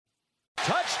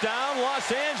Touchdown,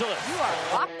 Los Angeles. You are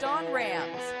Locked On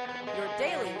Rams, your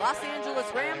daily Los Angeles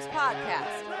Rams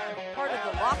podcast. Part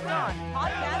of the Locked On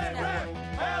Podcast Network.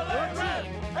 Your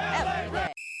team every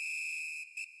day.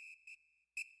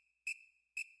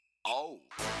 Oh.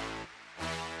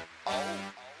 Hey,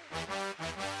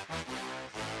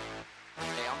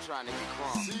 I'm trying to get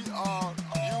crunk.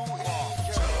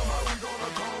 C-R-U-E. Tell them how we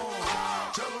gonna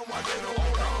come. Tell them why they don't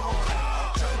want to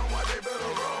run. Tell them why they better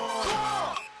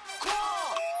run. Stand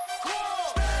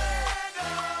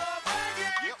up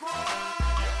and get crunk.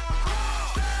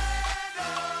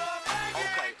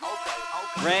 Okay.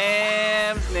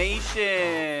 Rams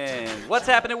Nation. What's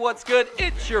happening? What's good?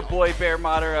 It's your boy Bear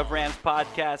Motter of Rams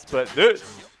Podcast, but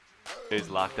this is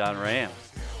Locked On Rams.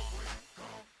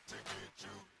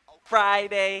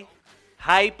 Friday,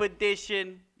 Hype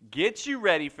Edition. Get you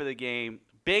ready for the game.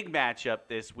 Big matchup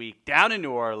this week down in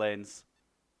New Orleans.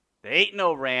 The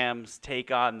 8-0 Rams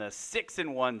take on the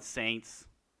 6-1 Saints.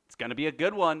 It's going to be a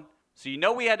good one. So you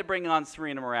know we had to bring on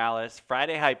Serena Morales.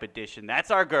 Friday Hype Edition.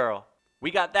 That's our girl.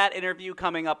 We got that interview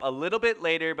coming up a little bit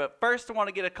later, but first I want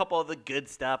to get a couple of the good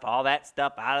stuff, all that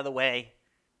stuff out of the way.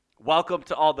 Welcome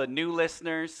to all the new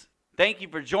listeners. Thank you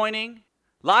for joining.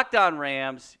 Locked On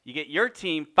Rams, you get your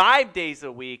team 5 days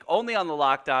a week, only on the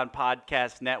Locked On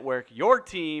Podcast Network, your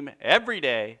team every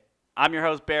day. I'm your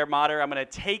host, Bear Motter. I'm going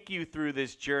to take you through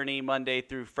this journey Monday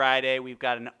through Friday. We've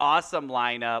got an awesome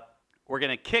lineup. We're going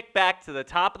to kick back to the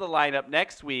top of the lineup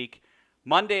next week,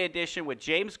 Monday edition with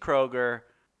James Kroger.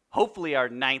 Hopefully our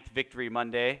 9th victory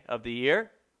Monday of the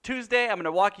year. Tuesday, I'm going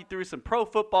to walk you through some pro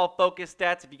football focus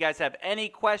stats. If you guys have any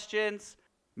questions,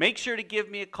 make sure to give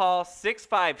me a call,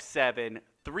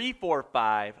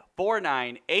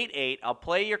 657-345-4988. I'll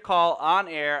play your call on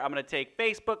air. I'm going to take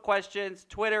Facebook questions,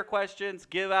 Twitter questions,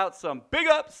 give out some big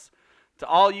ups to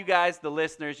all you guys, the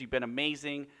listeners. You've been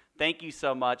amazing. Thank you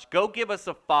so much. Go give us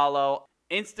a follow.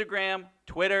 Instagram,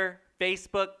 Twitter,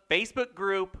 Facebook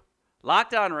group,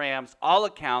 Locked On Rams, all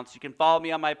accounts. You can follow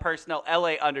me on my personal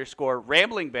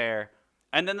LA_Rambling Bear.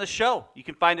 And then the show. You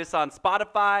can find us on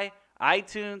Spotify,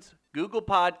 iTunes, Google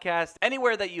Podcasts,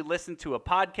 anywhere that you listen to a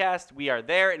podcast. We are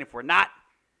there. And if we're not,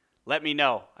 let me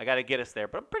know. I got to get us there.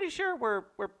 But I'm pretty sure we're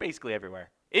basically everywhere.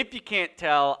 If you can't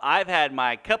tell, I've had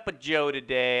my cup of joe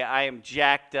today. I am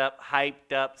jacked up,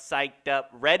 hyped up, psyched up,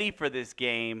 ready for this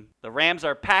game. The Rams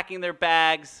are packing their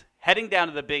bags, heading down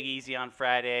to the Big Easy on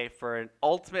Friday for an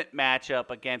ultimate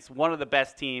matchup against one of the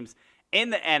best teams in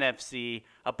the NFC,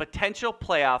 a potential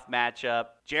playoff matchup.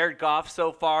 Jared Goff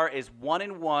so far is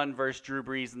 1-1 versus Drew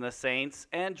Brees and the Saints,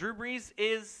 and Drew Brees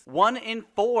is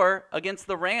 1-4 against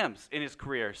the Rams in his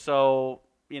career. So,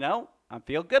 I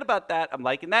feel good about that. I'm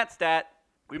liking that stat.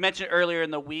 We mentioned earlier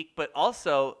in the week, but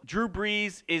also Drew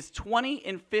Brees is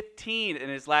 20-15 in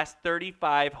his last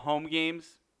 35 home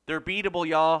games. They're beatable,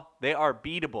 y'all. They are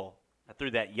beatable. I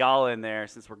threw that y'all in there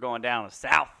since we're going down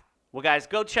south. Well, guys,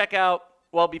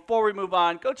 before we move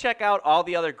on, go check out all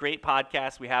the other great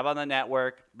podcasts we have on the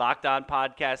network. Locked On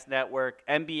Podcast Network.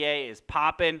 NBA is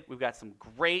popping. We've got some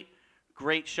great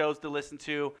shows to listen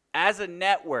to. As a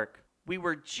network, we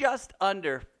were just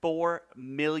under 4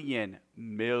 million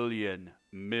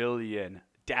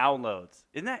downloads.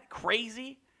 Isn't that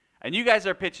crazy? And you guys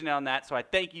are pitching on that, so I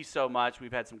thank you so much.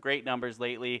 We've had some great numbers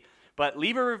lately. But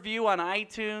leave a review on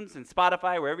iTunes and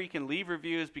Spotify, wherever you can leave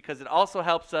reviews, because it also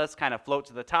helps us kind of float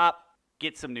to the top,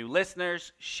 get some new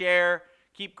listeners, share,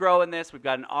 keep growing this. We've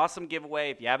got an awesome giveaway.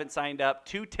 If you haven't signed up,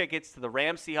 2 tickets to the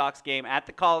Rams-Seahawks game at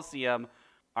the Coliseum,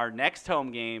 our next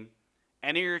home game.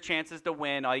 Any of your chances to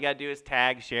win, all you got to do is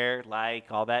tag, share,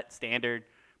 like, all that standard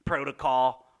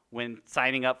protocol when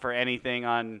signing up for anything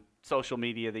on social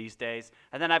media these days.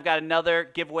 And then I've got another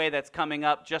giveaway that's coming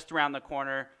up just around the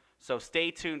corner, so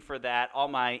stay tuned for that. All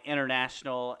my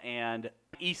international and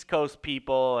East Coast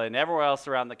people and everywhere else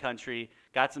around the country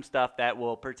got some stuff that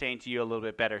will pertain to you a little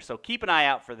bit better, so keep an eye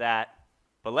out for that.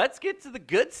 But let's get to the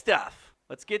good stuff.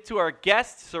 Let's get to our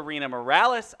guest, Serena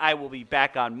Morales. I will be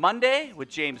back on Monday with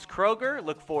James Kroger.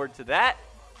 Look forward to that.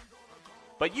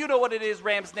 But you know what it is,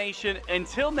 Rams Nation.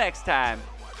 Until next time,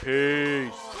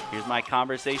 peace. Here's my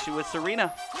conversation with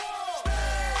Serena.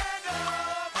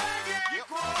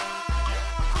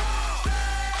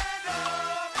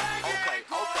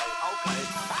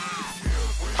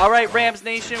 All right, Rams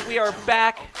Nation, we are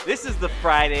back. This is the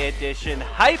Friday edition,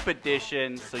 Hype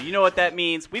Edition. So you know what that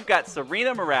means. We've got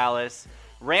Serena Morales,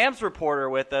 Rams reporter,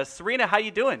 with us. Serena, how you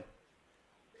doing?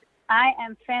 I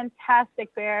am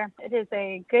fantastic, Bear. It is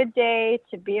a good day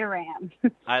to be a Ram.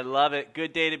 I love it.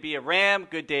 Good day to be a Ram.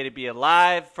 Good day to be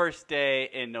alive. First day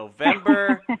in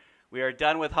November. We are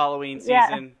done with Halloween season.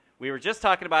 Yeah. We were just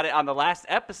talking about it on the last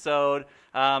episode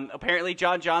Apparently,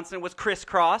 John Johnson was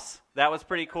crisscross. That was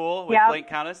pretty cool with Blake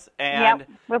Countess. And,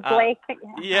 with Blake.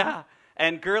 Yeah.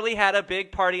 And Gurley had a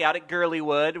big party out at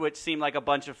Gurleywood, which seemed like a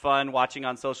bunch of fun watching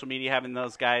on social media, having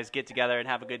those guys get together and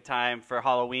have a good time for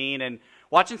Halloween. And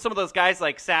watching some of those guys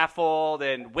like Saffold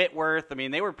and Whitworth, I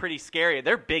mean, they were pretty scary.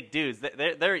 They're big dudes.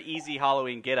 They're easy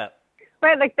Halloween get-up.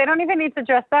 Right, like they don't even need to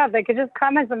dress up. They could just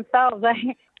come as themselves.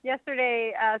 Like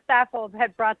yesterday, Saffold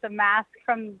had brought the mask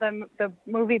from the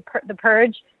movie The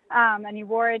Purge, and he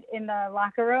wore it in the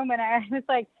locker room. And I was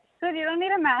like, dude, you don't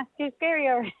need a mask. You're scary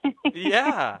already.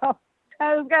 Yeah. So,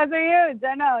 those guys are huge.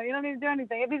 I know. You don't need to do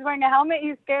anything. If he's wearing a helmet,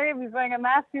 he's scary. If he's wearing a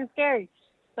mask, he's scary.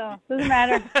 So it doesn't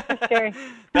matter. It's scary.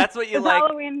 That's what you it's like.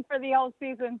 Halloween for the whole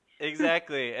season.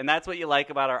 Exactly. And that's what you like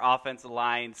about our offensive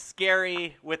line.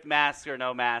 Scary with mask or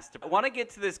no mask. I want to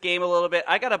get to this game a little bit.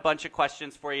 I got a bunch of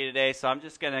questions for you today, so I'm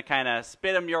just going to kind of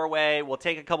spit them your way. We'll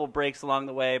take a couple breaks along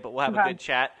the way, but we'll have a good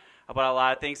chat about a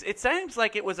lot of things. It seems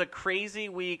like it was a crazy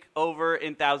week over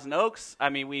in Thousand Oaks. I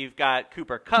mean, we've got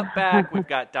Cooper Kupp back. We've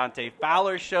got Dante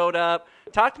Fowler showed up.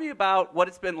 Talk to me about what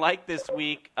it's been like this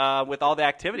week with all the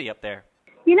activity up there.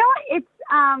 You know, it's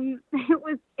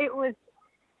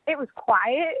it was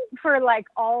quiet for like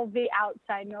all the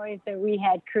outside noise that we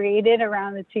had created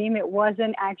around the team. It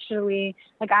wasn't actually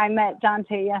like I met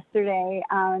Dante yesterday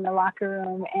in the locker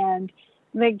room, and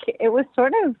like it was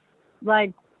sort of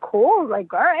like cool.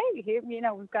 Like, all right, you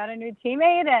know, we've got a new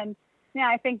teammate, and yeah,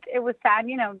 I think it was sad,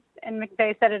 you know, and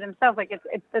McVay said it himself, like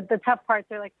it's the tough parts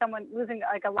are like someone losing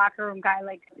like a locker room guy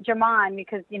like Jamon,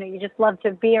 because, you know, you just love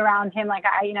to be around him. Like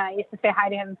I used to say hi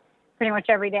to him pretty much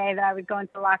every day that I would go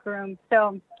into the locker room.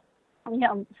 So, you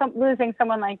know, losing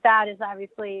someone like that is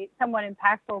obviously somewhat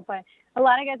impactful, but a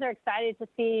lot of guys are excited to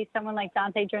see someone like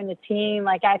Dante join the team.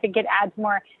 Like I think it adds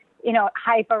more, you know,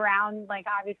 hype around, like,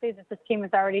 obviously that this team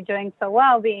is already doing so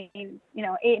well, being, you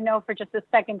know, 8-0 for just the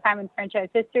second time in franchise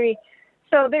history.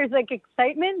 So there's like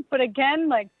excitement, but again,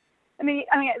 like, I mean,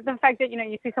 the fact that, you know,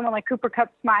 you see someone like Cooper Kupp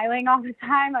smiling all the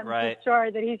time, I'm just sure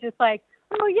that he's just like,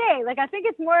 oh, yay. Like, I think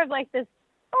it's more of like this,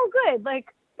 oh, good, like,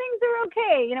 things are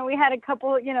okay. You know, we had a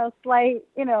couple, you know, slight,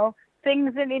 you know,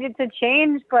 things that needed to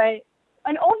change, but,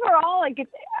 and overall, like,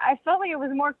 I felt like it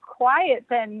was more quiet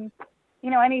than, you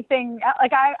know, anything.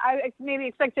 Like, I maybe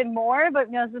expected more, but,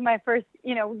 you know, this is my first,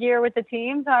 you know, year with the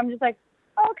team, so I'm just like,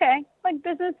 okay, like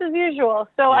business as usual.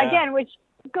 So again, which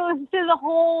goes to the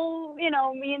whole, you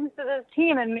know, means to this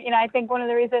team. And, you know, I think one of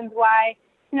the reasons why,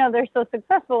 you know, they're so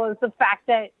successful is the fact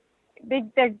that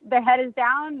their head is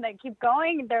down, they keep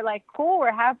going, they're like, cool,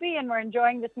 we're happy and we're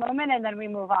enjoying this moment, and then we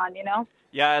move on, you know?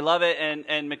 Yeah, I love it.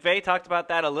 And McVay talked about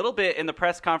that a little bit in the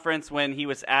press conference when he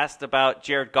was asked about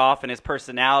Jared Goff and his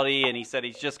personality, and he said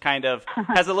he's just kind of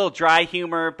has a little dry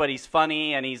humor, but he's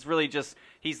funny, and he's really just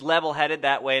he's level-headed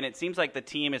that way. And it seems like the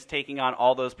team is taking on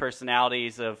all those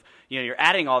personalities of, you know, you're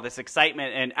adding all this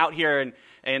excitement, and out here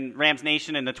in Rams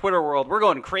Nation and the Twitter world, we're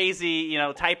going crazy, you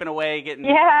know, typing away, getting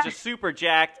just super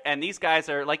jacked. And these guys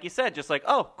are, like you said, just like,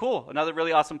 oh, cool, another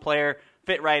really awesome player,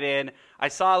 fit right in. I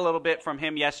saw a little bit from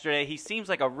him yesterday. He seems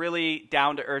like a really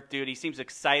down-to-earth dude. He seems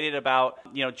excited about,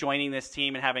 you know, joining this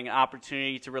team and having an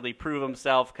opportunity to really prove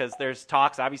himself, because there's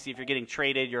talks, obviously, if you're getting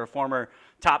traded, you're a former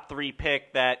top 3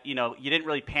 pick that, you know, you didn't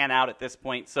really pan out at this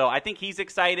point. So I think he's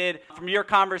excited. From your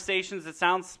conversations, it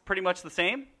sounds pretty much the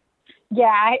same? Yeah,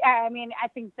 I mean, I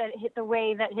think that the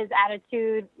way that his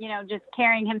attitude, you know, just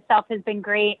carrying himself has been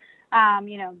great.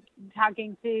 You know,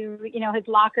 talking to, you know, his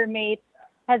locker mates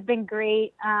has been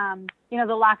great. You know,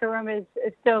 the locker room is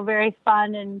still very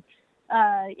fun, and,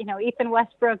 you know, Ethan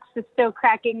Westbrook is still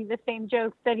cracking the same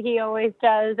jokes that he always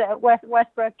does at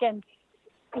Westbrook, and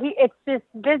it's just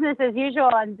business as usual.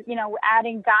 And, you know,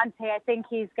 adding Dante, I think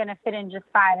he's going to fit in just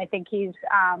fine. I think he's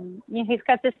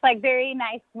got this like very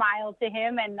nice smile to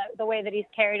him, and the way that he's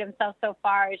carried himself so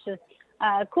far is just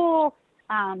cool.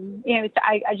 You know,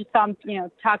 I just saw him, you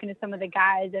know, talking to some of the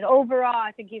guys, and overall,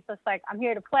 I think he's just like, I'm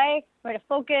here to play, I'm here to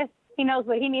focus. He knows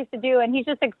what he needs to do, and he's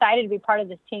just excited to be part of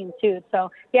this team too. So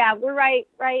yeah, we're right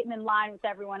and in line with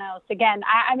everyone else. Again,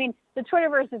 I mean, the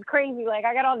Twitterverse is crazy. Like,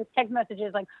 I got all these text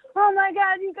messages like, oh my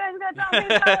God, you guys got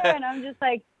Dante Fowler, and I'm just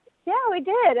like, yeah, we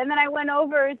did. And then I went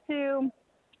over to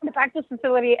the practice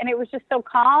facility, and it was just so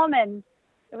calm, and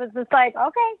it was just like,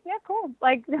 okay, yeah, cool.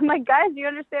 Like, I'm like, guys, do you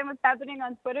understand what's happening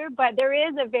on Twitter? But there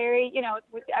is a very, you know,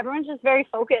 everyone's just very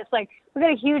focused. Like, we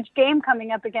got a huge game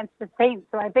coming up against the Saints,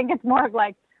 so I think it's more of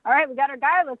like, all right, we got our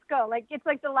guy, let's go. Like, it's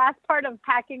like the last part of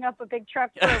packing up a big truck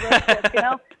for a road trip, you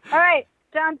know? All right,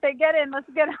 Dante, get in, let's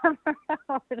get on the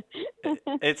road.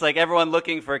 It's like everyone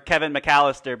looking for Kevin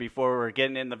McAllister before we're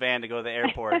getting in the van to go to the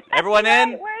airport. Everyone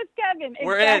in? Where's Kevin?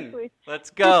 We're exactly. in. Let's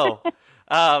go.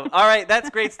 All right, that's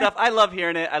great stuff. I love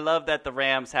hearing it. I love that the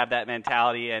Rams have that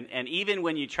mentality, and even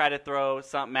when you try to throw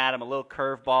something at them, a little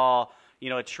curveball,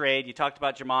 a trade. You talked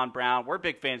about Jamon Brown. We're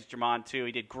big fans of Jamon, too.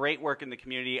 He did great work in the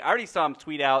community. I already saw him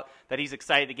tweet out that he's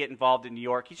excited to get involved in New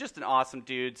York. He's just an awesome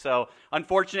dude. So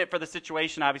unfortunate for the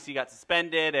situation. Obviously, he got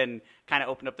suspended and kind of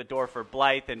opened up the door for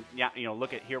Blythe. And,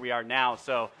 look at here we are now.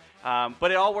 So, but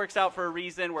it all works out for a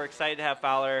reason. We're excited to have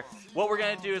Fowler. What we're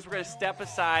going to do is we're going to step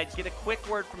aside, get a quick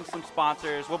word from some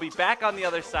sponsors. We'll be back on the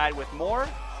other side with more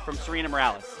from Serena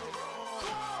Morales.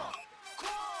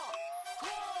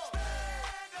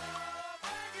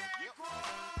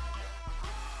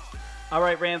 All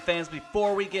right, Ram fans,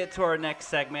 before we get to our next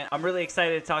segment, I'm really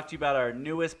excited to talk to you about our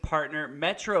newest partner,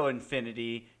 Metro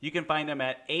Infinity. You can find them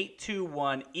at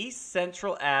 821 East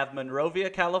Central Ave, Monrovia,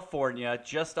 California,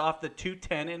 just off the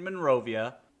 210 in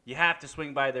Monrovia. You have to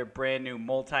swing by their brand new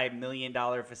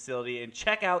multi-million-dollar facility and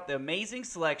check out the amazing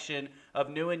selection of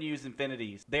new and used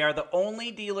Infinities. They are the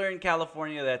only dealer in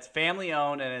California that's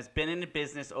family-owned and has been in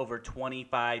business over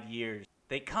 25 years.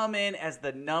 They come in as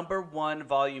the #1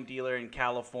 volume dealer in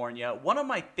California. One of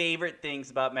my favorite things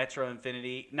about Metro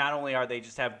Infinity, not only are they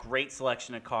just have great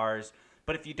selection of cars,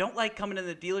 but if you don't like coming to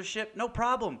the dealership, no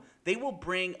problem. They will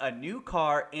bring a new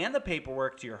car and the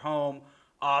paperwork to your home,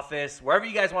 office, wherever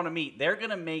you guys want to meet. They're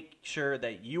going to make sure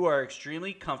that you are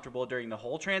extremely comfortable during the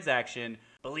whole transaction.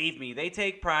 Believe me, they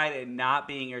take pride in not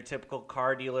being your typical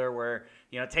car dealer where,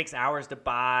 it takes hours to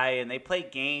buy and they play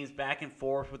games back and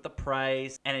forth with the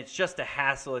price and it's just a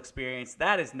hassle experience.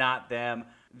 That is not them.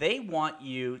 They want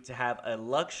you to have a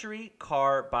luxury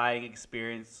car buying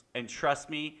experience, and trust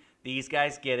me, these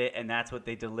guys get it, and that's what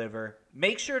they deliver.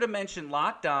 Make sure to mention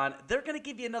Locked On. They're going to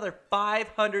give you another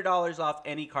 $500 off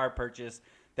any car purchase.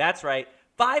 That's right,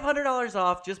 $500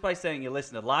 off just by saying you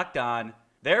listen to Locked On.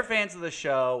 They're fans of the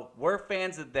show. We're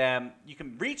fans of them. You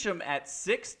can reach them at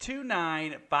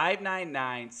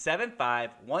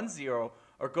 629-599-7510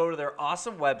 or go to their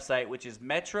awesome website, which is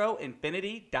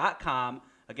metroinfinity.com.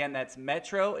 Again, that's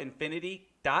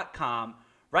metroinfinity.com.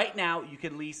 Right now, you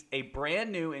can lease a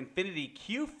brand new Infiniti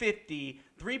Q50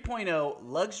 3.0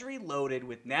 luxury loaded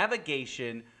with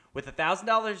navigation with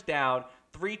 $1,000 down,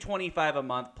 $325 a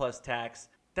month plus tax.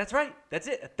 That's right. That's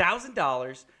it.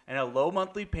 $1,000 and a low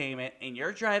monthly payment, and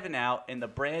you're driving out in the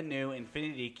brand new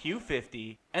Infiniti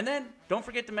Q50. And then don't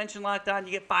forget to mention Locked On.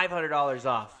 You get $500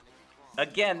 off.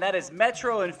 Again, that is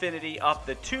Metro Infinity off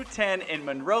the 210 in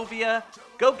Monrovia.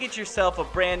 Go get yourself a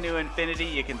brand new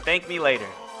Infiniti. You can thank me later.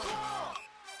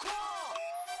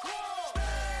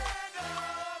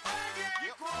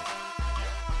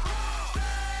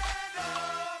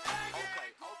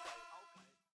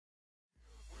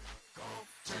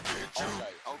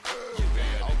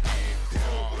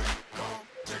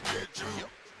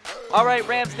 All right,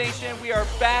 Rams Nation, we are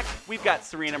back. We've got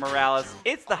Serena Morales.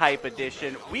 It's the Hype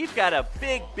Edition. We've got a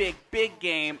big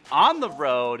game on the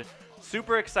road.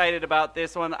 Super excited about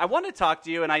this one. I want to talk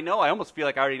to you, and I almost feel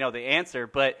like I already know the answer,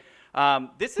 but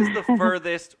this is the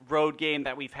furthest road game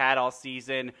that we've had all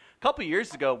season. A couple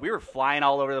years ago, we were flying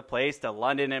all over the place to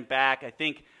London and back. I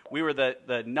think we were the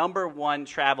 #1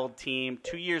 traveled team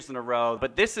 2 years in a row,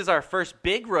 but this is our first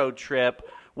big road trip.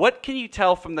 What can you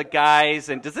tell from the guys,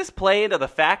 and does this play into the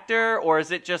factor, or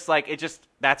is it just like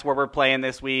that's where we're playing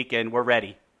this week and we're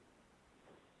ready?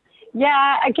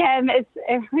 Yeah, again, it's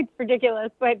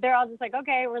ridiculous, but they're all just like,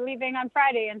 okay, we're leaving on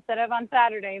Friday instead of on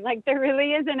Saturday. Like, there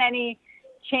really isn't any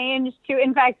change to,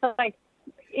 in fact, like,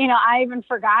 I even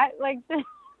forgot, like,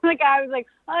 like I was like,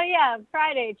 oh yeah,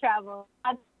 Friday travel,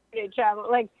 not Saturday travel.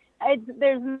 Like,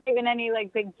 there's not even any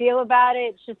like big deal about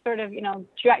it. It's just sort of,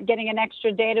 getting an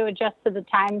extra day to adjust to the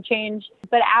time change.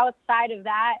 But outside of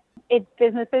that, it's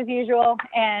business as usual,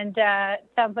 and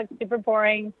sounds like super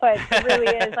boring, but it really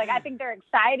is. Like, I think they're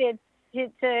excited to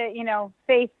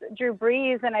face Drew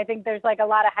Brees, and I think there's like a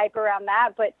lot of hype around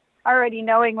that. But already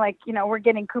knowing, like, we're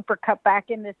getting Cooper Kupp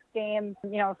back in this game,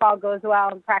 if all goes well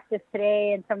in practice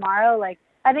today and tomorrow, like,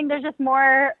 I think there's just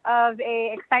more of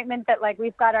a excitement that, like,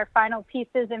 we've got our final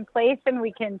pieces in place and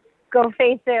we can go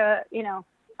face a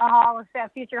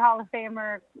future Hall of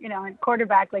Famer, and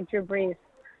quarterback like Drew Brees.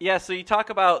 Yeah, so you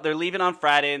talk about they're leaving on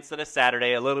Friday instead of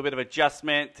Saturday, a little bit of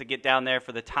adjustment to get down there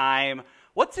for the time.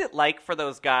 What's it like for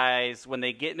those guys when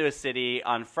they get into a city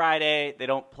on Friday, they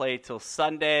don't play till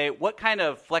Sunday? What kind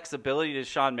of flexibility does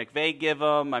Sean McVay give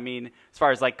them? I mean, as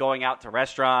far as like going out to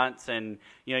restaurants and,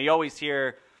 you always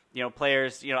hear –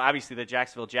 players, obviously the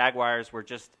Jacksonville Jaguars were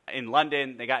just in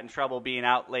London. They got in trouble being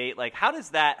out late. Like, how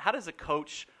does a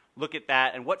coach look at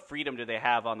that, and what freedom do they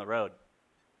have on the road?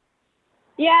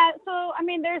 Yeah, so, I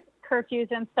mean, there's curfews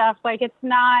and stuff. Like, it's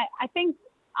not, I think,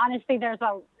 honestly, there's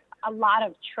a lot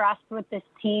of trust with this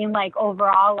team, like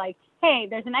overall, like, hey,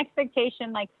 there's an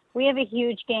expectation, like we have a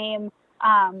huge game,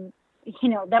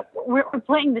 that we're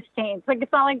playing the Saints. Like,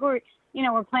 it's not like we're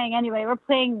playing anyway, we're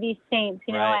playing these Saints,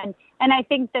 Right. and I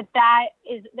think that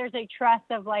there's a trust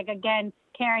of, like, again,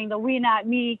 carrying the we not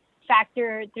me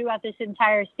factor throughout this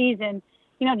entire season,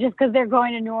 just because they're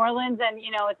going to New Orleans and,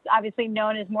 it's obviously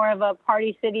known as more of a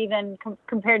party city than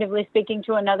comparatively speaking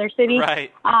to another city.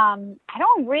 Right. I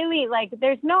don't really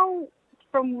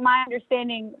from my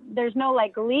understanding, there's no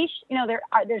like leash,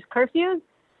 there's curfews,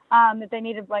 that they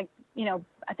need to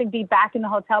I think be back in the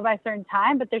hotel by a certain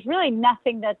time, but there's really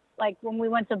nothing that's like when we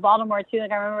went to Baltimore too,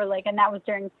 like I remember and that was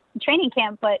during training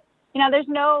camp, but there's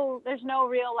no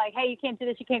real like, hey, you can't do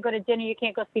this, you can't go to dinner, you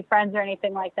can't go see friends or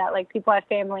anything like that. Like people have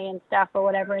family and stuff or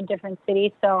whatever in different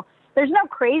cities. So there's no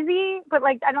crazy, but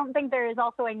like, I don't think there is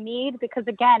also a need because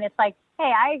again, it's like,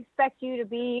 hey, I expect you to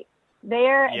be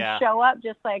there and show up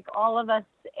just like all of us.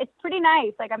 It's pretty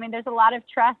nice. Like, I mean, there's a lot of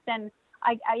trust and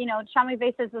I Sean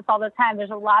McVay says this all the time. There's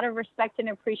a lot of respect and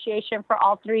appreciation for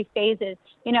all three phases.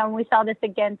 And we saw this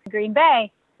against Green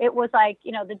Bay. It was like,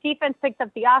 the defense picked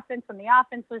up the offense when the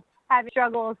offense was having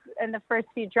struggles in the first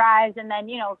few drives. And then,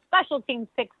 special teams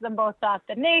picked them both up.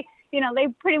 And they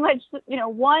pretty much,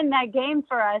 won that game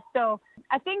for us. So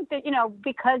I think that,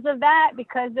 because of that,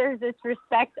 because there's this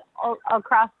respect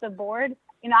across the board,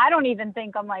 I don't even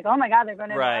think I'm like, oh my God, they're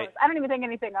going to, right. I don't even think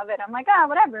anything of it. I'm like,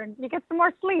 whatever. You get some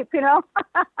more sleep,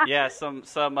 Yeah. Some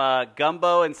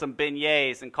gumbo and some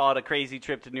beignets and call it a crazy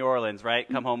trip to New Orleans, right?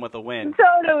 Come home with a win.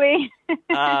 Totally.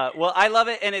 Well, I love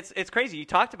it. And it's crazy. You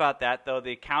talked about that though,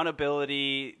 the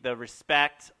accountability, the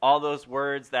respect, all those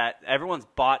words that everyone's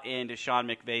bought into Sean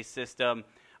McVay's system.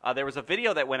 There was a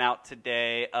video that went out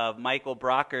today of Michael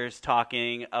Brockers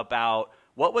talking about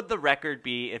what would the record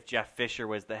be if Jeff Fisher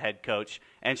was the head coach?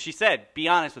 And she said, be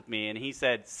honest with me. And he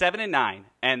said 7-9.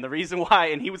 And the reason why,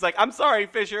 and he was like, I'm sorry,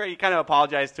 Fisher. He kind of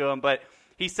apologized to him. But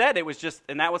he said it was just,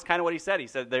 and that was kind of what he said. He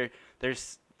said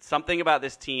there's something about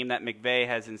this team that McVay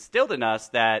has instilled in us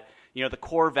that, the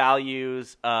core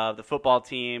values of the football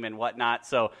team and whatnot.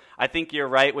 So I think you're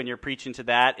right when you're preaching to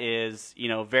that is,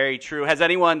 very true. Has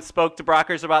anyone spoke to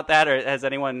Brockers about that? Or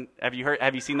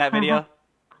have you seen that video?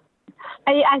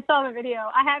 I saw the video.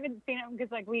 I haven't seen him because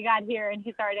we got here and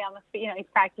he's already on the he's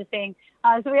practicing.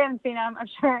 So we haven't seen him. I'm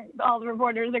sure all the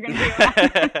reporters are going to be around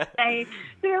to say,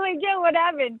 Joe, what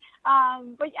happened?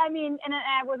 But I mean, and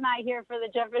I was not here for the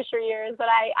Jeff Fisher years, but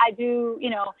I do,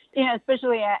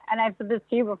 especially, and I've said this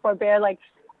to you before, Bear,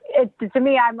 to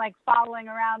me, I'm following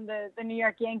around the New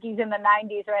York Yankees in the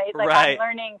 90s, right? Right. I'm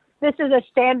learning. This is a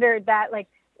standard that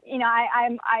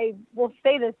I will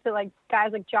say this to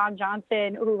guys like John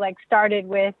Johnson who started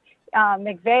with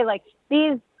McVay.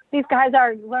 These guys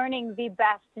are learning the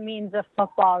best means of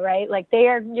football, right?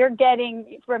 You're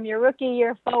getting from your rookie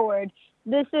year forward.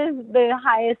 This is the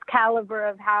highest caliber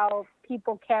of how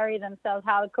people carry themselves,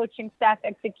 how the coaching staff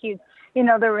executes. The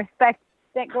respect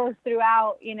that goes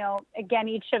throughout. Again,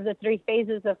 each of the three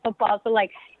phases of football. So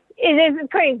it is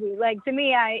crazy. To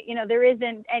me, there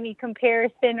isn't any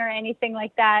comparison or anything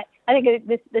like that. I think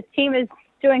this team is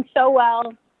doing so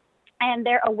well and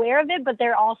they're aware of it, but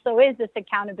there also is this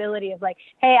accountability of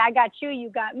hey, I got you,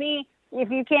 you got me. If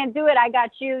you can't do it, I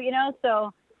got you,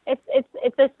 so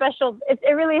it's a special,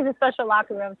 it really is a special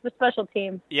locker room. It's a special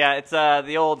team. Yeah, it's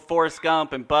the old Forrest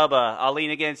Gump and Bubba. I'll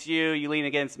lean against you, you lean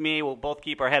against me. We'll both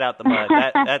keep our head out the mud.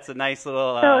 That's a nice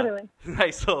little totally.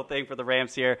 Nice little thing for the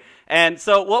Rams here. And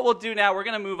so what we'll do now, we're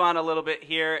going to move on a little bit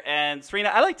here. And Serena,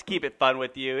 I like to keep it fun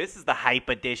with you. This is the hype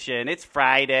edition. It's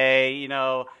Friday,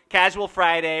 casual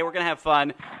Friday. We're going to have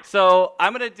fun. So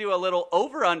I'm going to do a little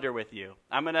over-under with you.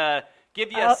 I'm going to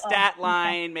give you a stat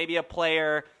line, maybe a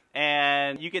player,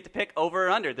 and you get to pick over or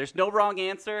under. There's no wrong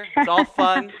answer. It's all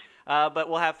fun, but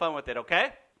we'll have fun with it,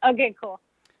 okay? Okay, cool.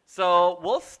 So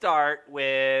we'll start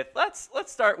with let's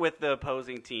start with the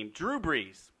opposing team. Drew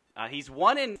Brees. He's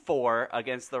 1-4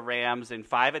 against the Rams in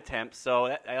 5 attempts,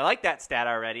 so I like that stat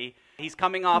already. He's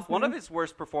coming off one of his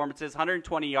worst performances,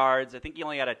 120 yards. I think he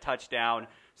only had a touchdown.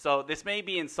 So this may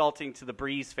be insulting to the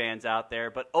Brees fans out there,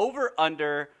 but over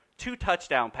under 2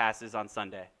 touchdown passes on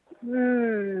Sunday.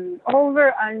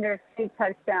 Over under 2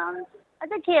 touchdowns. I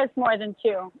think he has more than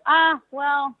 2.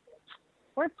 Well,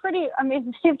 we're pretty. I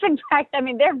mean, in fact,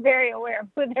 they're very aware of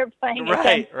who they're playing.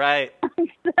 Right. On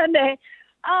Sunday.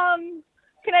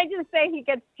 Can I just say he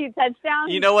gets 2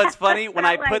 touchdowns? You know what's funny? When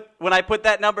I put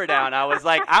that number down, I was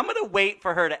like, I'm gonna wait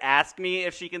for her to ask me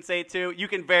if she can say 2. You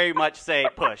can very much say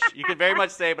push. You can very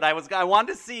much say, but I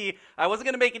wanted to see. I wasn't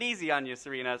gonna make it easy on you,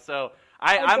 Serena. So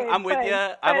I'm with thanks.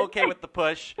 you. I'm okay with the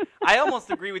push. I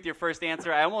almost agree with your first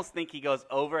answer. I almost think he goes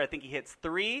over. I think he hits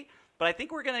 3, but I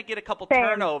think we're going to get a couple Same.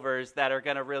 turnovers that are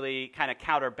going to really kind of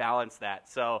counterbalance that.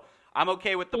 So I'm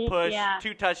okay with the push. Yeah.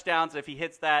 2 touchdowns. If he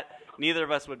hits that, neither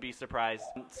of us would be surprised.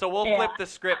 So we'll Yeah. flip the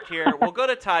script here. We'll go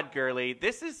to Todd Gurley.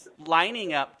 This is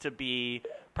lining up to be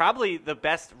probably the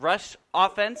best rush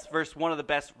offense versus one of the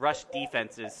best rush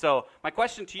defenses. So my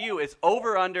question to you is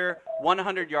over under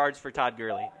 100 yards for Todd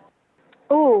Gurley.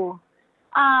 Ooh.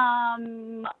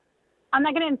 I'm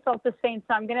not going to insult the Saints,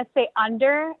 so I'm going to say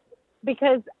under,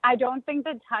 because I don't think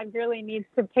that Todd Gurley needs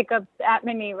to pick up that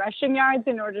many rushing yards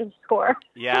in order to score.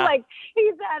 Yeah. Like,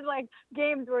 he's had, like,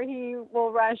 games where he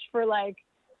will rush for, like,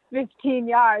 15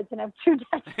 yards and have 2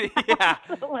 touchdowns. Yeah.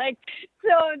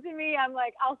 So to me, I'm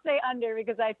like, I'll say under,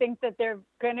 because I think that they're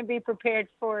going to be prepared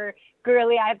for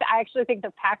Gurley. I actually think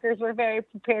the Packers were very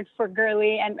prepared for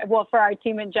Gurley and, well, for our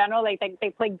team in general. They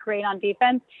played great on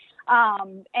defense.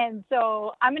 And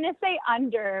so I'm going to say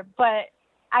under, but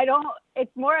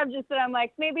it's more of just that I'm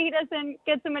like, maybe he doesn't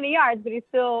get so many yards, but I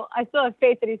still have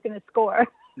faith that he's going to score.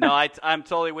 No, I'm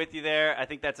totally with you there. I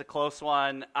think that's a close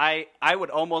one. I would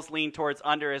almost lean towards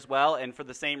under as well, and for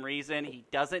the same reason, he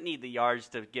doesn't need the yards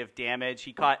to give damage.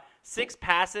 He caught 6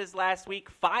 passes last week,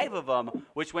 5 of them,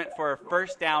 which went for a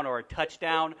first down or a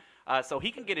touchdown. So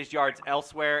he can get his yards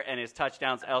elsewhere and his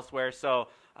touchdowns elsewhere. So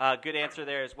good answer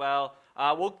there as well.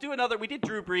 We'll do another. We did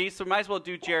Drew Brees, so we might as well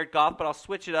do Jared Goff, but I'll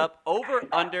switch it up. Over,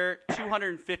 under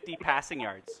 250 passing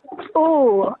yards.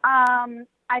 Ooh,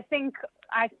 I think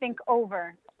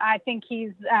over. I think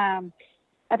he's,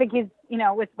 you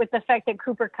know, with the fact that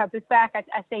Cooper Kupp is back,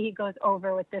 I say he goes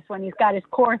over with this one. He's got his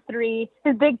core 3,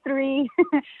 his big 3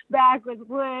 back with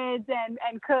Woods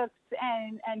and Cooks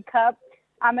and Kupp.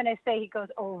 I'm going to say he goes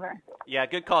over. Yeah,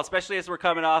 good call, especially as we're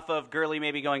coming off of Gurley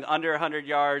maybe going under 100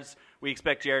 yards. We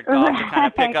expect Jared Goff to kind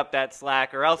of pick up that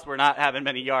slack, or else we're not having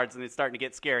many yards, and it's starting to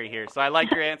get scary here. So I like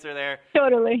your answer there.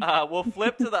 Totally. We'll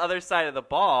flip to the other side of the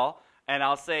ball, and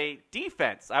I'll say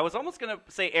defense. I was almost going to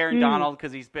say Aaron Donald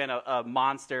because he's been a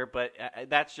monster, but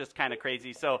that's just kind of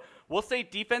crazy. So we'll say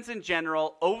defense in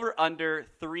general, over under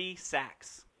 3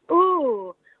 sacks.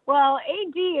 Ooh. Well,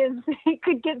 AD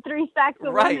could get 3 sacks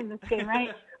alone in this game,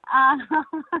 right?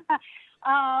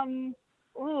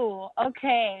 Ooh,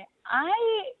 okay.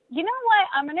 You know what?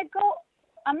 I'm gonna go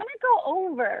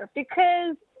over,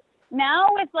 because now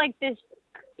with like this,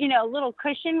 you know, little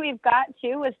cushion we've got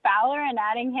too with Fowler and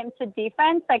adding him to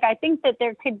defense, like I think that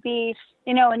there could be,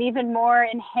 you know, an even more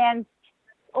enhanced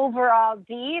overall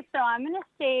D. So I'm gonna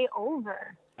say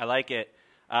over. I like it.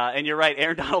 And you're right,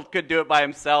 Aaron Donald could do it by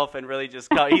himself and really just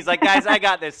go. He's like, guys, I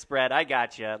got this spread. I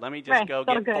got you. Let me just go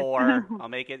get 4. I'll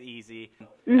make it easy.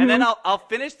 And then I'll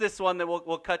finish this one. Then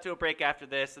we'll cut to a break after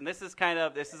this. And this is a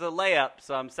layup,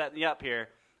 so I'm setting you up here.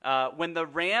 When the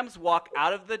Rams walk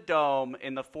out of the Dome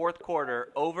in the 4th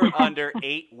quarter, over under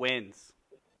 8 wins.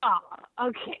 Oh,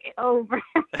 okay, over.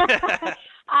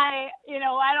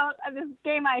 This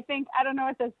game, I don't know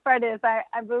what the spread is.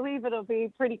 I believe it'll be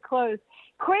pretty close.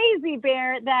 Crazy,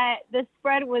 Bear, that the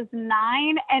spread was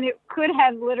 9, and it could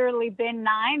have literally been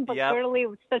 9, but clearly it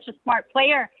was such a smart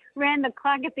player. Ran the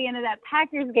clock at the end of that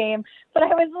Packers game. But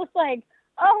I was just like,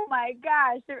 oh my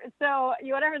gosh. So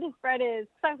whatever the spread is,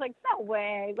 so I was like, no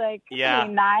way. Like, it's going to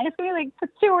be 9. It's going to be like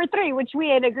 2 or 3, which we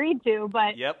had agreed to.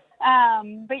 But,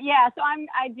 but yeah, so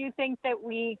I do think that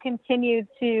we continue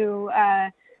to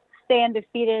stay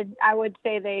undefeated. I would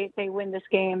say they win this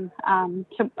game on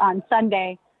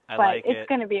Sunday. But it's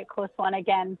going to be a close one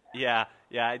again. Yeah,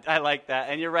 I like that.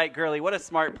 And you're right, Gurley. What a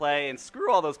smart play. And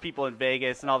screw all those people in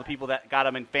Vegas and all the people that got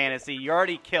him in fantasy. You're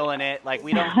already killing it. Like,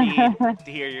 we don't need to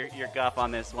hear your guff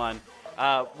on this one.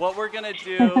 What we're going to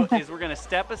do is we're going to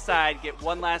step aside, get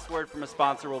one last word from a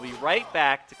sponsor. We'll be right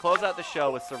back to close out the show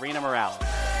with Serena Morales.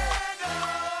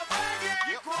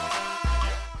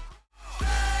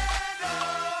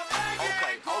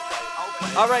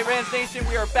 All right, Rams Nation,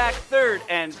 we are back. 3rd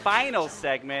and final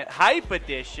segment, Hype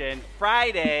Edition,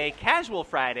 Friday, Casual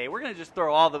Friday. We're going to just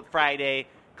throw all the Friday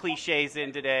cliches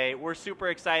in today. We're super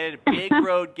excited. Big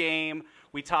road game.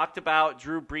 We talked about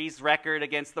Drew Brees' record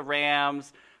against the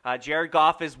Rams. Jared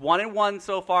Goff is 1-1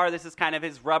 so far. This is kind of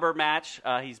his rubber match.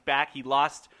 He's back. He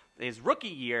lost his rookie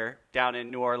year down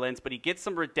in New Orleans, but he gets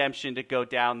some redemption to go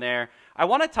down there. I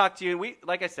want to talk to you.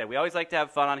 Like I said, we always like to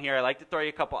have fun on here. I like to throw you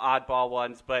a couple oddball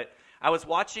ones, but I was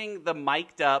watching the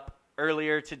Mic'd Up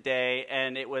earlier today,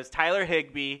 and it was Tyler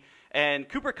Higbee, and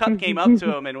Cooper Kupp came up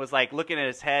to him and was like looking at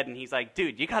his head, and he's like,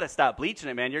 "Dude, you got to stop bleaching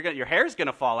it, man. Your hair's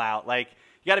gonna fall out. Like,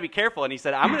 you got to be careful." And he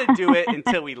said, "I'm gonna do it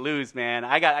until we lose, man.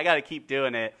 I got to keep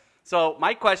doing it." So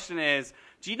my question is,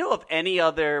 Do you know of any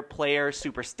other player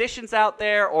superstitions out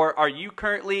there, or are you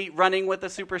currently running with a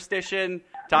superstition?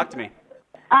 Talk to me.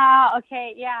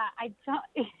 Okay, yeah. I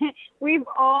don't. We've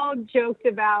all joked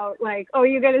about like, oh,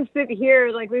 you got to sit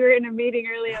here. Like we were in a meeting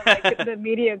earlier, like the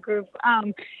media group,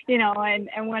 you know, and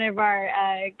one of our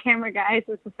camera guys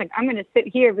was just like, I'm going to sit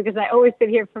here because I always sit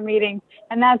here for meetings,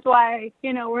 and that's why,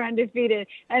 you know, we're undefeated.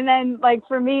 And then like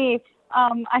for me,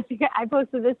 I think I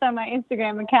posted this on my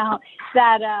Instagram account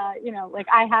that you know, like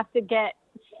I have to get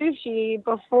sushi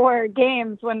before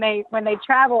games when they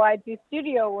travel. I do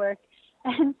studio work.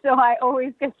 And so I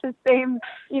always get the same,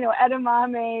 you know,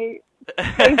 edamame,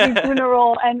 crazy tuna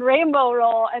roll, and rainbow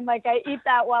roll. And, like, I eat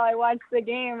that while I watch the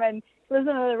game and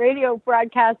listen to the radio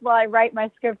broadcast while I write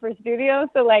my script for studio.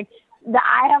 So, like,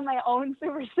 I have my own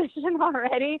superstition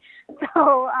already.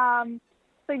 So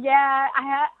yeah,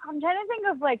 I'm trying to think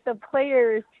of, like, the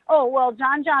players. Oh, well,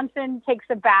 John Johnson takes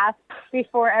a bath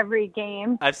before every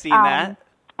game. I've seen that.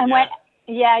 And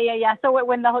yeah. Yeah. So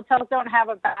when the hotels don't have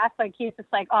a bath, like he's just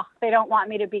like, oh, they don't want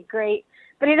me to be great.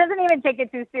 But he doesn't even take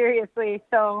it too seriously.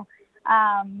 So,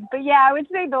 but yeah, I would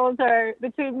say those are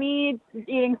between me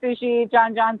eating sushi,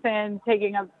 John Johnson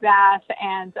taking a bath,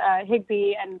 and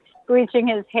Higbee and bleaching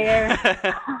his hair.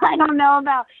 I don't know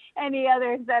about any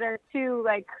others that are too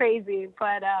like crazy,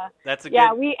 but that's a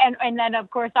yeah, good... and then of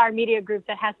course our media group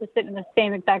that has to sit in the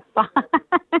same exact spot.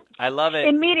 I love it.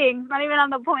 In meetings, not even on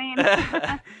the plane.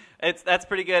 That's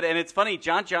pretty good, and it's funny.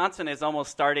 John Johnson is almost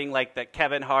starting like the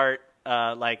Kevin Hart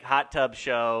like hot tub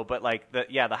show, but like the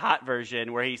hot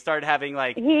version where he started having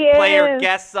like player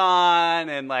guests on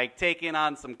and like taking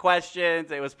on some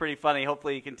questions. It was pretty funny.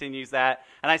 Hopefully he continues that.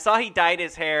 And I saw he dyed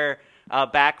his hair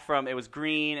back from, it was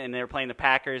green, and they were playing the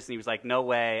Packers, and he was like, no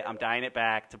way, I'm dyeing it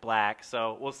back to black.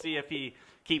 So we'll see if he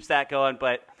keeps that going,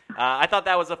 but I thought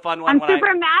that was a fun one. I'm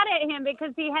super mad at him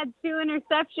because he had 2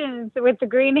 interceptions with the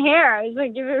green hair. I was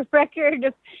like, give a record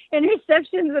of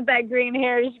interceptions with that green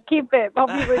hair. You should keep it.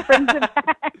 Hopefully he brings it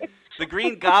back. The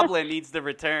Green Goblin needs to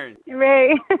return.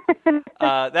 Right.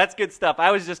 That's good stuff.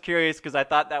 I was just curious because I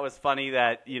thought that was funny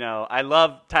that, you know, I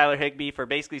love Tyler Higbee for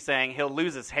basically saying he'll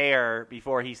lose his hair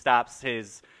before he stops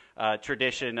his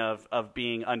tradition of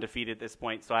being undefeated at this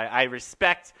point. So I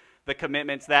respect the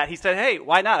commitments that he said, hey,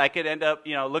 why not? I could end up,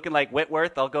 you know, looking like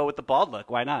Whitworth. I'll go with the bald look.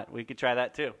 Why not? We could try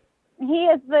that too. He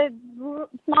is the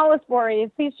smallest Voorhees.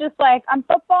 He's just like, I'm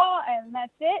football and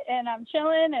that's it. And I'm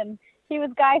chilling. And he was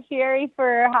Guy Fieri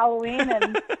for Halloween.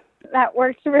 And that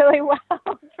works really well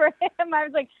for him. I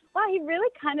was like, wow, he really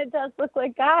kind of does look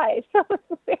like Guy. So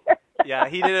it's weird. Yeah,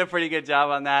 he did a pretty good job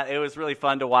on that. It was really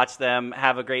fun to watch them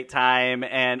have a great time.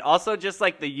 And also just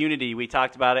like the unity, we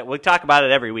talked about it. We talk about it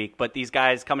every week, but these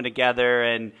guys coming together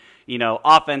and, you know,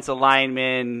 offensive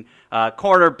linemen,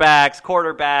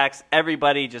 quarterbacks,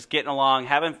 everybody just getting along,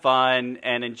 having fun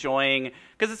and enjoying.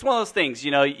 Because it's one of those things,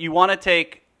 you know, you want to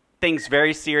take things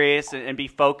very serious and be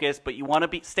focused, but you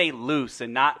want to stay loose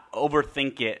and not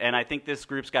overthink it. And I think this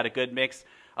group's got a good mix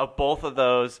of both of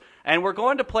those. And we're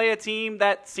going to play a team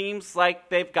that seems like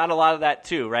they've got a lot of that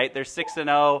too, right? They're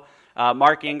 6-0.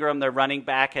 Mark Ingram, their running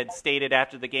back, had stated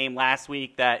after the game last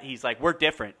week that he's like, we're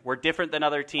different. We're different than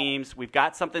other teams. We've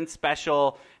got something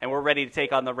special, and we're ready to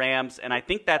take on the Rams. And I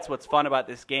think that's what's fun about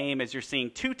this game is you're seeing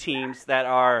 2 teams that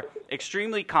are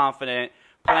extremely confident,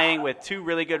 playing with 2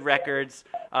 really good records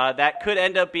that could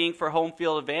end up being for home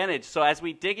field advantage. So as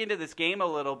we dig into this game a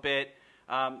little bit,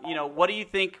 you know, what do you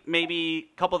think maybe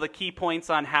a couple of the key points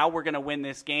on how we're going to win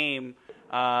this game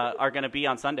are going to be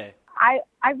on Sunday?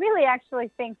 I really actually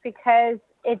think because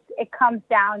it comes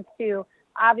down to,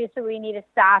 obviously we need to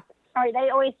stop, or they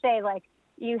always say like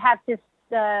you have to,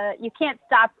 you can't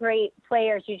stop great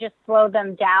players, you just slow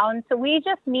them down. So we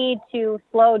just need to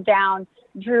slow down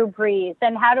Drew Brees.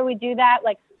 And how do we do that?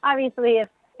 Like obviously if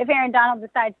Aaron Donald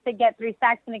decides to get 3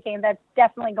 sacks in a game, that's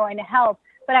definitely going to help.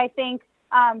 But I think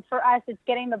for us, it's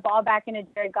getting the ball back into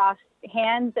Jared Goff's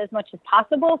hands as much as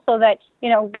possible so that, you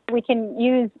know, we can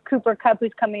use Cooper Kupp,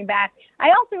 who's coming back. I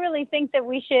also really think that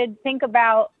we should think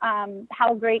about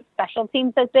how great special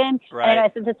teams has been. Right. And I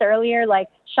said this earlier, like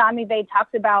Sean McVay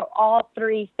talked about all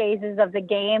 3 phases of the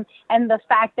game and the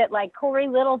fact that like Corey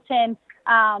Littleton,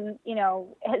 you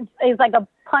know, is like a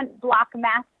punt block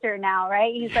master now,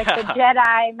 right? He's like the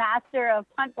Jedi master of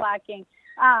punt blocking.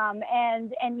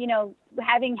 And you know,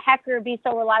 having Hecker be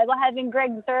so reliable, having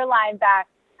Greg Zuerlein back,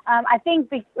 I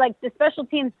think like the special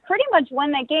teams pretty much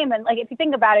won that game. And like if you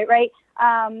think about it, right,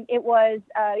 it was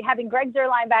having Greg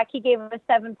Zuerlein back. He gave us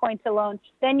 7 points alone.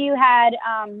 Then you had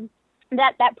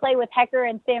that play with Hecker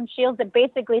and Sam Shields that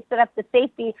basically set up the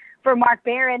safety for Mark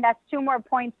Barron. That's 2 more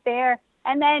points there.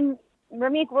 And then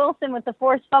Ramik Wilson with the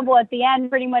forced fumble at the end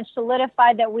pretty much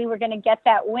solidified that we were going to get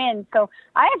that win. So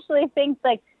I actually think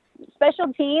like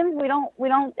special teams, we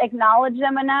don't acknowledge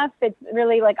them enough. It's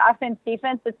really like offense,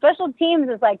 defense. But special teams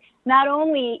is like not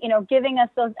only, giving us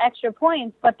those extra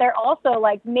points, but they're also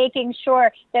like making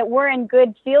sure that we're in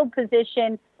good field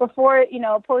position before,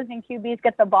 opposing QBs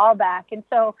get the ball back. And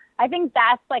so I think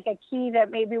that's like a key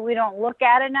that maybe we don't look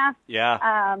at enough.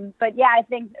 Yeah. But yeah, I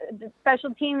think the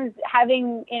special teams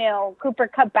having, Cooper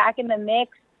Kupp back in the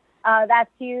mix, that's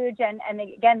huge. And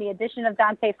again, the addition of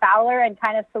Dante Fowler and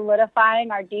kind of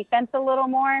solidifying our defense a little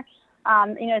more.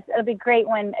 It'll be great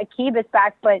when Aqib is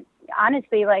back. But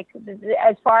honestly, like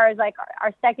as far as like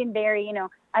our secondary,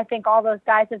 I think all those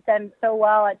guys have done so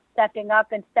well at stepping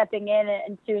up and stepping in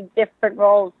into different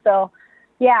roles. So,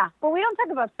 yeah, but we don't talk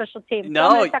about special teams. No, so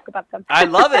I'm going to talk about them. I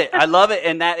love it. I love it.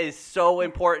 And that is so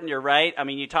important. You're right. I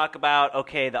mean, you talk about,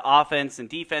 okay, the offense and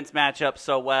defense match up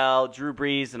so well. Drew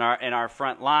Brees and our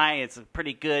front line, it's a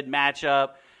pretty good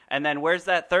matchup. And then where's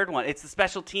that third one? It's the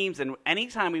special teams. And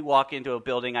anytime we walk into a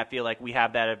building, I feel like we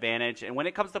have that advantage. And when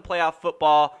it comes to playoff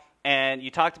football, and you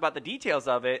talked about the details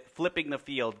of it, flipping the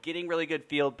field, getting really good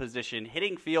field position,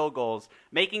 hitting field goals,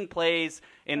 making plays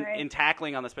in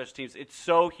tackling on the special teams. It's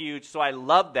so huge. So I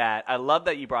love that. I love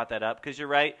that you brought that up because you're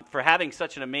right. For having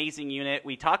such an amazing unit,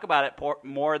 we talk about it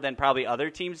more than probably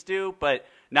other teams do, but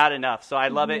not enough. So I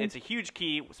love it. It's a huge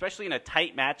key, especially in a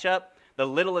tight matchup. The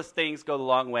littlest things go the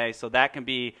long way, so that can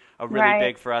be a really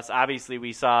big for us. Obviously,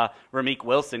 we saw Ramik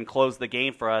Wilson close the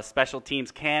game for us. Special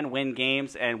teams can win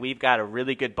games, and we've got a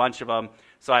really good bunch of them.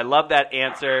 So I love that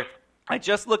answer. I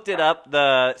just looked it up.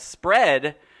 The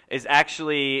spread is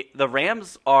actually the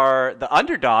Rams are the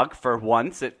underdog for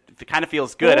once. It kind of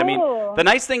feels good. Ooh. I mean, the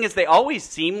nice thing is they always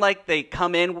seem like they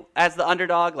come in as the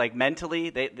underdog, like mentally.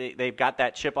 They've got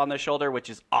that chip on their shoulder, which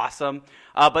is awesome.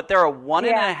 But they're a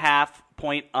 1.5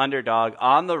 point underdog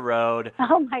on the road.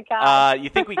 Oh my God. You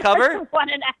think we cover?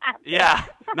 1.5. Yeah.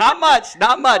 Not much,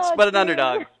 but an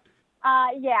underdog.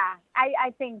 Yeah.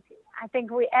 I think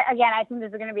we, again, I think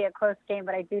this is going to be a close game,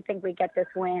 but I do think we get this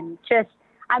win.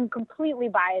 I'm completely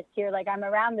biased here. Like I'm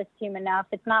around this team enough.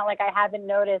 It's not like I haven't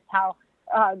noticed how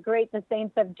great the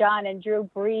Saints have done and Drew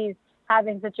Brees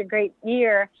having such a great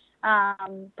year.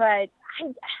 But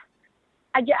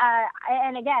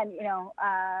and again,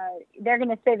 they're going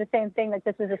to say the same thing, that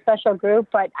this is a special group.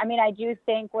 But, I mean, I do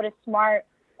think what a smart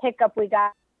pickup we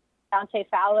got, Dante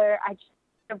Fowler.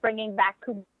 Bringing back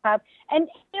Cooper Kupp. And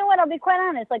you know what? I'll be quite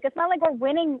honest. Like, it's not like we're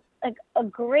winning, like, a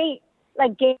great,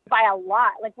 like, game by a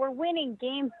lot. Like, we're winning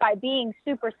games by being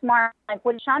super smart. Like,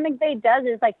 what Sean McVay does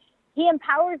is, like, he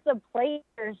empowers the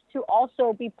players to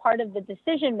also be part of the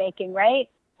decision-making, right?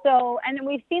 So, and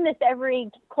we've seen this every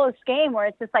close game where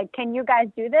it's just like, can you guys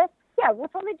do this? Yeah, we'll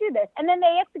totally do this. And then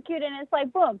they execute it, and it's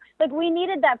like, boom. Like, we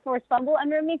needed that forced fumble,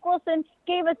 and Ramik Wilson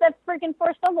gave us that freaking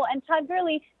forced fumble. And Todd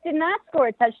Gurley did not score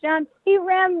a touchdown. He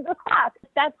ran the clock.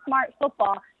 That's smart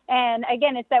football. And,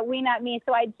 again, it's that we, not me.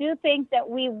 So I do think that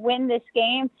we win this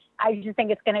game. I just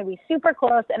think it's going to be super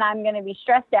close, and I'm going to be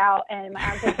stressed out, and my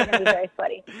arms are going to be very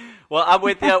sweaty. Well, I'm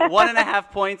with you.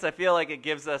 1.5 points, I feel like it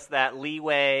gives us that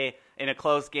leeway in a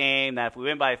close game that if we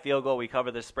win by a field goal, we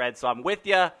cover the spread. So I'm with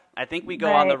you. I think we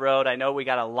go on the road. I know we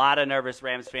got a lot of nervous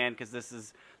Rams fans because this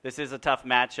is a tough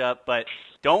matchup. But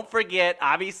don't forget,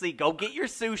 obviously, go get your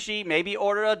sushi. Maybe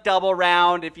order a double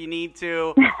round if you need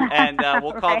to. And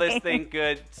we'll call this thing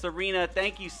good. Serena,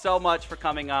 thank you so much for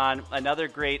coming on. Another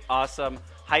great, awesome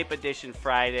Hype Edition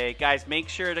Friday. Guys, make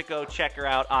sure to go check her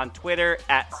out on Twitter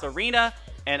at Serena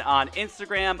and on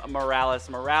Instagram,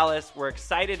 Morales. We're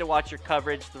excited to watch your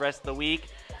coverage the rest of the week.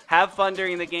 Have fun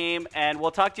during the game, and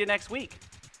we'll talk to you next week.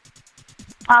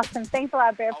 Awesome. Thanks a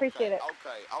lot, Bear. Appreciate it.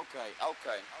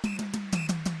 Okay.